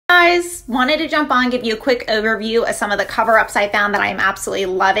guys, wanted to jump on, give you a quick overview of some of the cover-ups I found that I'm absolutely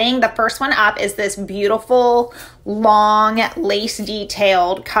loving. The first one up is this beautiful, long, lace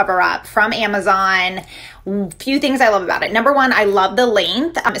detailed cover-up from Amazon. Few things I love about it. Number one, I love the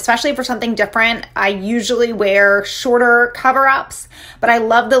length, especially for something different. I usually wear shorter cover-ups, but I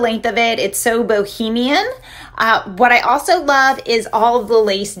love the length of it. It's so bohemian. What I also love is all of the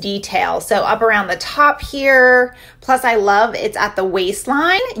lace detail. So up around the top here, plus I love it's at the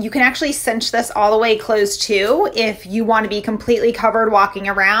waistline. You can actually cinch this all the way closed too if you want to be completely covered walking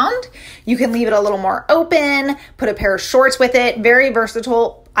around. You can leave it a little more open, put a pair of shorts with it, very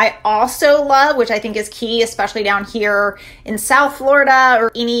versatile. I also love, which I think is key, especially down here in South Florida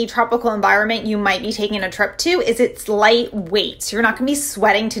or any tropical environment you might be taking a trip to, is it's lightweight. So you're not gonna be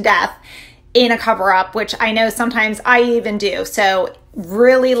sweating to death in a cover up, which I know sometimes I even do. So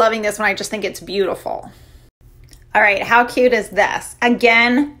really loving this one. I just think it's beautiful. All right, how cute is this?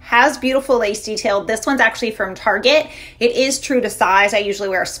 Again, has beautiful lace detail. This one's actually from Target. It is true to size. I usually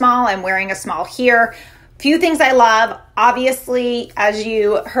wear a small. I'm wearing a small here. Few things I love. Obviously, as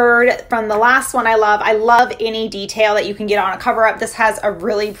you heard from the last one, I love any detail that you can get on a cover up. This has a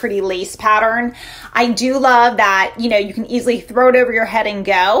really pretty lace pattern. I do love that, you know, you can easily throw it over your head and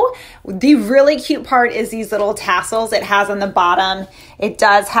go. The really cute part is these little tassels it has on the bottom. It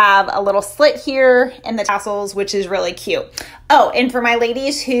does have a little slit here in the tassels, which is really cute. Oh, and for my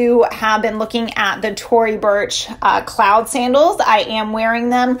ladies who have been looking at the Tory Burch cloud sandals, I am wearing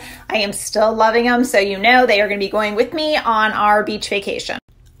them. I am still loving them. So you know they are going to be going with me on our beach vacation.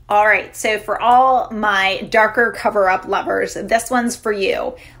 All right, so for all my darker cover-up lovers, this one's for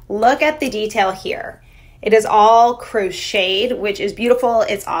you. Look at the detail here. It is all crocheted, which is beautiful.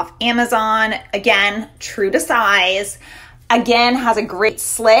 It's off Amazon. Again, true to size. Again, has a great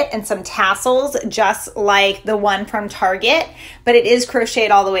slit and some tassels, just like the one from Target, but it is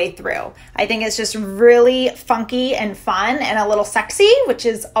crocheted all the way through. I think it's just really funky and fun and a little sexy, which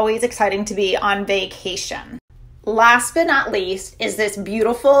is always exciting to be on vacation. Last but not least is this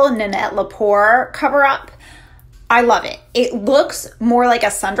beautiful Nanette Lepore cover-up. I love it. It looks more like a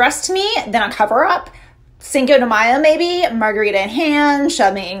sundress to me than a cover-up. Cinco de Mayo maybe, margarita in hand,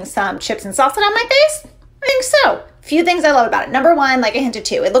 shoving some chips and salsa on my face. I think so. Few things I love about it. Number one, like I hinted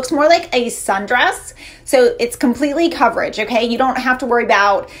to, it looks more like a sundress. So it's completely coverage, okay? You don't have to worry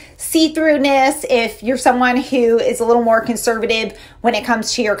about see-throughness if you're someone who is a little more conservative when it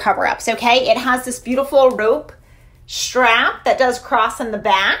comes to your cover-ups, okay? It has this beautiful rope strap that does cross in the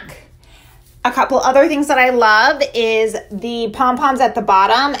back. A couple other things that I love is the pom-poms at the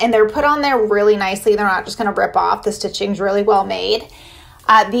bottom, and they're put on there really nicely. They're not just gonna rip off. The stitching's really well made.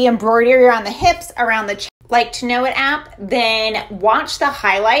 The embroidery around the hips, around the chest. Like to Know It app, then watch the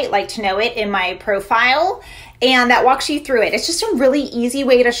highlight Like to Know It in my profile, and that walks you through it. It's just a really easy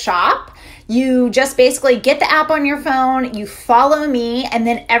way to shop. You just basically get the app on your phone, you follow me, and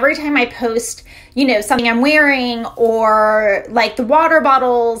then every time I post, you know, something I'm wearing or like the water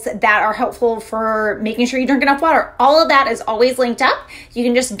bottles that are helpful for making sure you drink enough water, all of that is always linked up. You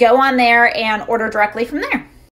can just go on there and order directly from there.